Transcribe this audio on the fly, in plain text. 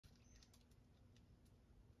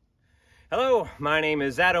Hello, my name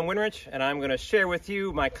is Adam Winrich, and I'm going to share with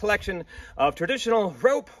you my collection of traditional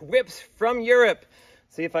rope whips from Europe.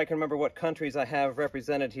 See if I can remember what countries I have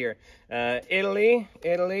represented here.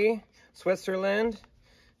 Italy, Switzerland,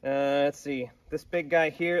 let's see, this big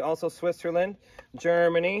guy here, also Switzerland,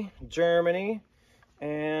 Germany,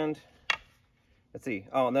 and let's see,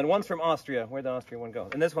 oh, and then one's from Austria. Where'd the Austrian one go?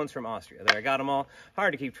 And this one's from Austria. There, I got them all.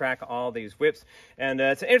 Hard to keep track of all these whips. And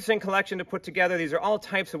it's an interesting collection to put together. These are all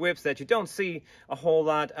types of whips that you don't see a whole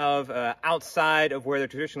lot of outside of where they're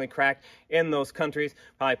traditionally cracked in those countries.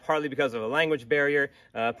 Probably partly because of a language barrier,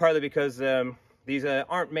 partly because these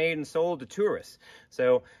aren't made and sold to tourists.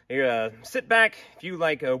 So here, sit back. If you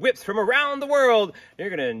like whips from around the world, you're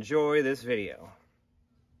going to enjoy this video.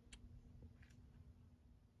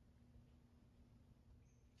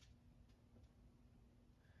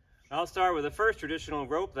 I'll start with the first traditional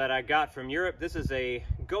rope that I got from Europe. This is a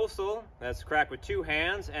Goassl that's cracked with two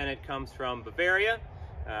hands, and it comes from Bavaria.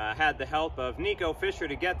 I had the help of Nico Fischer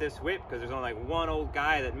to get this whip because there's only like one old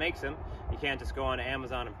guy that makes them. You can't just go on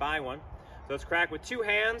Amazon and buy one. So it's cracked with two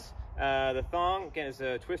hands. The thong, again, is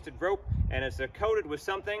a twisted rope, and it's coated with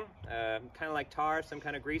something, kind of like tar, some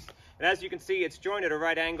kind of grease. And as you can see, it's jointed at a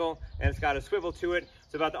right angle, and it's got a swivel to it.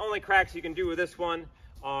 So about the only cracks you can do with this one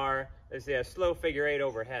are, let's say, a slow figure 8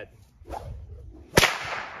 overhead.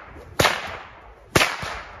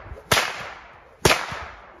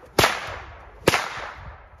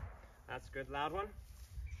 That's a good loud one.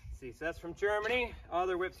 Let's see, so that's from Germany.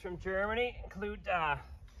 Other whips from Germany include,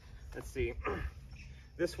 let's see,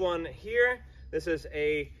 this one here. This is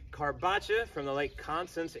a Karbatsche from the Lake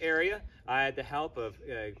Constance area. I had the help of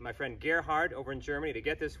my friend Bernhard over in Germany to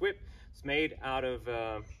get this whip. It's made out of,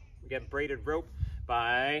 again, braided rope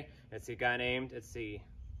by, let's see, a guy named,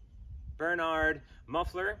 Bernhard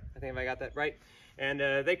Muffler, I think if I got that right. And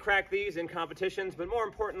they crack these in competitions, but more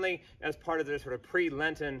importantly, as part of their sort of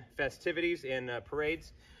pre-Lenten festivities in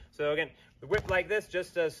parades. So again, the whip like this,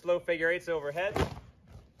 just slow figure 8s overhead.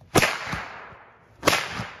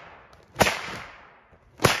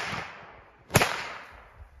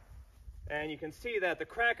 And you can see that the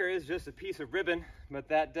cracker is just a piece of ribbon, but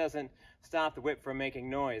that doesn't stop the whip from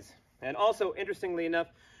making noise. And also, interestingly enough,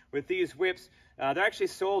 with these whips, they're actually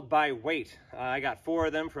sold by weight. I got 4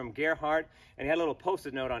 of them from Gerhard, and he had a little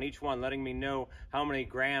post-it note on each one letting me know how many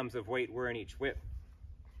grams of weight were in each whip.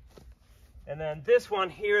 And then this one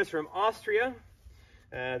here is from Austria.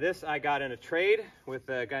 This I got in a trade with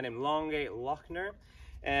a guy named Longe Lochner,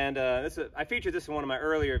 and I featured this in one of my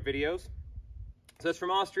earlier videos. So it's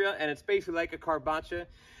from Austria, and it's basically like a Karbatsche,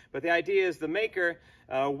 but the idea is the maker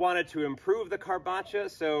wanted to improve the Karbatsche,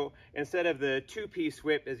 so instead of the 2-piece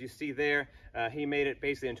whip, as you see there, he made it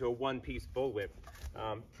basically into a 1-piece bullwhip.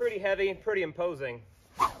 Pretty heavy, pretty imposing.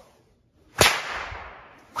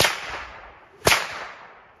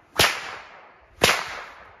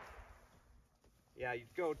 Yeah,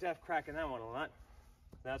 you'd go deaf cracking that one a lot.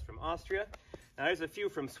 That's from Austria. Now there's a few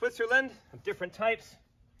from Switzerland of different types.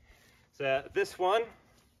 So this one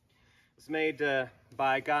is made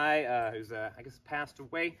by a guy who's, I guess, passed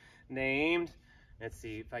away, named, let's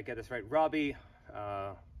see if I get this right, Werren.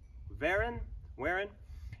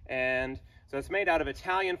 And so it's made out of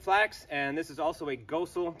Italian flax, and this is also a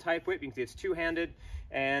Goassl type whip. You can see it's two-handed,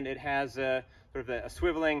 and it has sort of a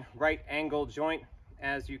swiveling right angle joint,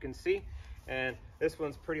 as you can see. And this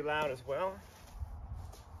one's pretty loud as well.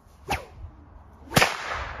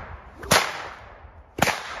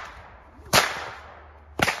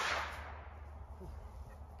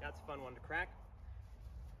 That's a fun one to crack.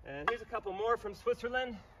 And here's a couple more from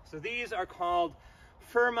Switzerland. So these are called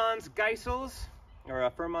Fuhrmannsgeisles, or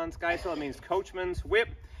a Fuhrmannsgeisle. It means coachman's whip.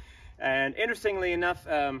 And interestingly enough,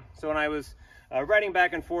 so when I was writing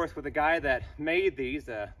back and forth with a guy that made these,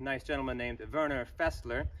 a nice gentleman named Werner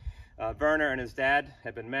Fessler, Werner and his dad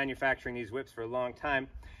had been manufacturing these whips for a long time.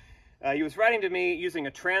 He was writing to me using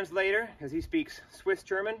a translator, because he speaks Swiss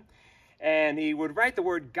German, and he would write the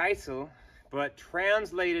word Geisel, but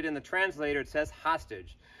translated in the translator, it says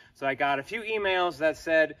hostage. So I got a few emails that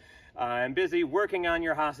said, I'm busy working on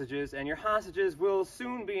your hostages, and your hostages will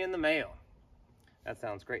soon be in the mail. That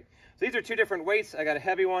sounds great. So these are 2 different weights. I got a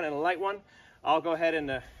heavy one and a light one. I'll go ahead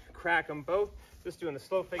and crack them both. Just doing the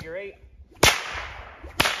slow figure 8.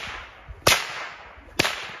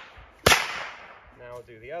 Now we'll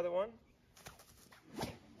do the other one.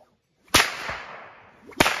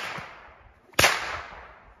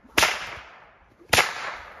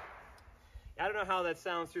 I don't know how that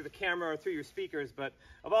sounds through the camera or through your speakers, but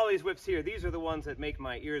of all these whips here, these are the ones that make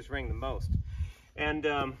my ears ring the most. And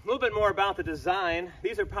a little bit more about the design.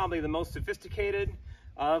 These are probably the most sophisticated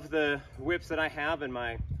of the whips that I have in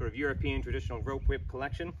my sort of European traditional rope whip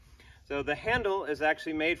collection. So the handle is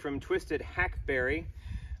actually made from twisted hackberry.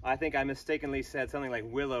 I think I mistakenly said something like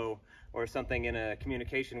willow or something in a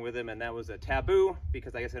communication with him, and that was a taboo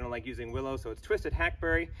because I guess I don't like using willow, so it's twisted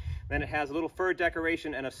hackberry. Then it has a little fur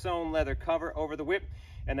decoration and a sewn leather cover over the whip,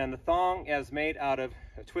 and then the thong is made out of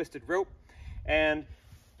a twisted rope. And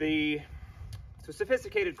the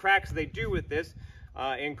sophisticated cracks they do with this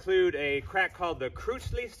include a crack called the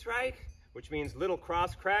Goassl strike, which means little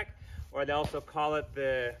cross crack, or they also call it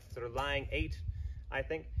the sort of lying 8, I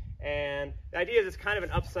think. And the idea is it's kind of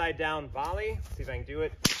an upside down volley. Let's see if I can do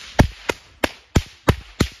it.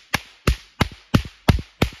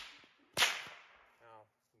 Now,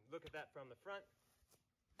 look at that from the front.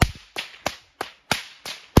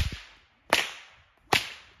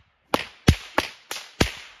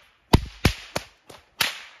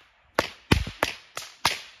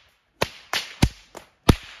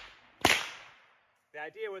 The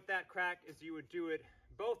idea with that crack is you would do it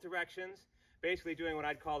both directions, basically doing what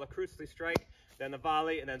I'd call a Goassl strike, then the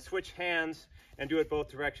volley, and then switch hands and do it both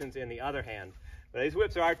directions in the other hand. But these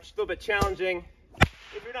whips are a little bit challenging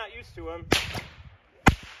if you're not used to them.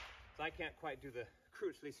 So I can't quite do the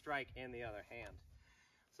Goassl strike in the other hand.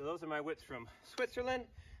 So those are my whips from Switzerland.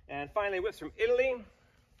 And finally, whips from Italy.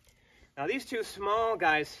 Now these two small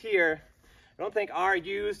guys here, I don't think are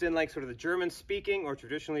used in like sort of the German-speaking or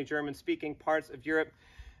traditionally German-speaking parts of Europe.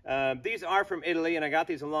 These are from Italy, and I got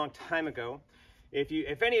these a long time ago.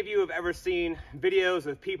 If any of you have ever seen videos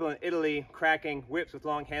of people in Italy cracking whips with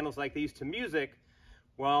long handles like these to music,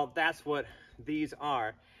 well, that's what these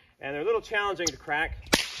are. And they're a little challenging to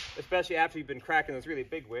crack, especially after you've been cracking those really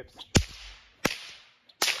big whips.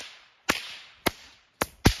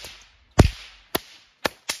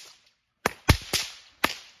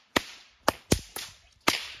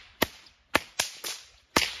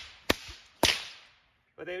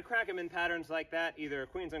 But they would crack them in patterns like that, either a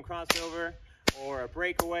Queensland crossover or a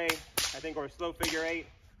breakaway, I think, or a slow figure 8.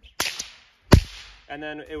 And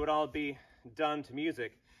then it would all be done to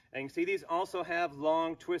music. And you can see these also have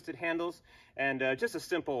long twisted handles and just a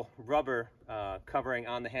simple rubber covering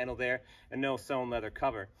on the handle there and no sewn leather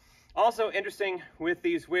cover. Also interesting with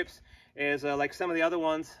these whips is like some of the other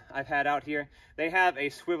ones I've had out here, they have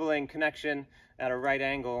a swiveling connection at a right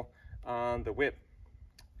angle on the whip.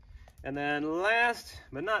 And then last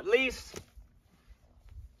but not least,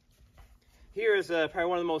 here is probably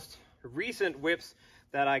one of the most recent whips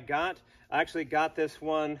that I got. I actually got this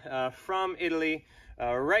one from Italy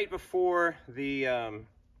right before the sort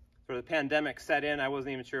of the pandemic set in. I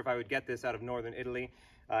wasn't even sure if I would get this out of northern Italy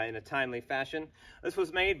in a timely fashion. This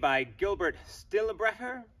was made by Gilbert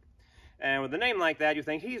Stillebacher. And with a name like that, you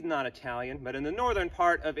think he's not Italian, but in the northern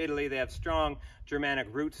part of Italy, they have strong Germanic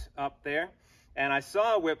roots up there. And I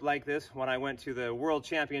saw a whip like this when I went to the World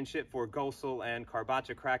Championship for Goassl and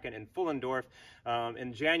Karbatsche Kraken in Fullendorf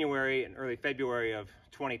in January and early February of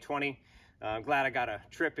 2020. I'm glad I got a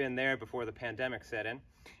trip in there before the pandemic set in.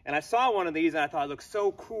 And I saw one of these and I thought it looked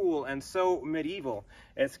so cool and so medieval.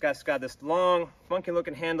 It's got this long, funky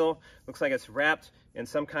looking handle. Looks like it's wrapped in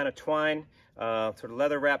some kind of twine, sort of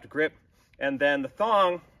leather wrapped grip. And then the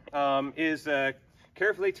thong is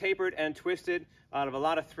carefully tapered and twisted out of a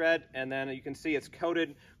lot of thread, and then you can see it's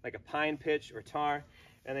coated like a pine pitch or tar,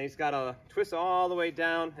 and then he's got a twist all the way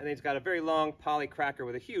down, and then he's got a very long poly cracker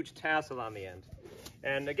with a huge tassel on the end.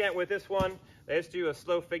 And again, with this one, they just do a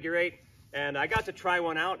slow figure 8, and I got to try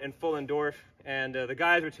one out in Fullendorf, and the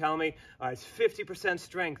guys were telling me, it's 50%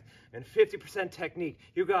 strength and 50% technique.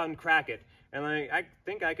 You go out and crack it. And I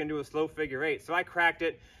think I can do a slow figure 8. So I cracked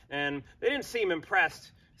it, and they didn't seem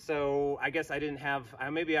impressed. So I guess I didn't have,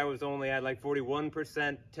 maybe I was only at like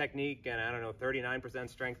 41% technique and I don't know, 39%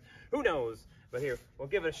 strength. Who knows? But here, we'll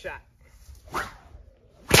give it a shot.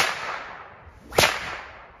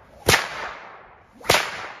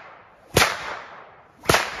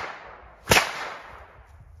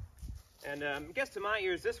 And I guess to my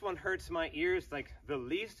ears, this one hurts my ears like the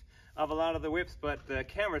least of a lot of the whips, but the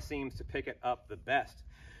camera seems to pick it up the best.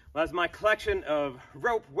 Well, that's my collection of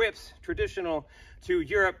rope whips, traditional to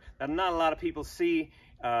Europe, that not a lot of people see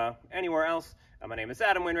anywhere else. My name is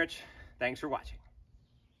Adam Winrich. Thanks for watching.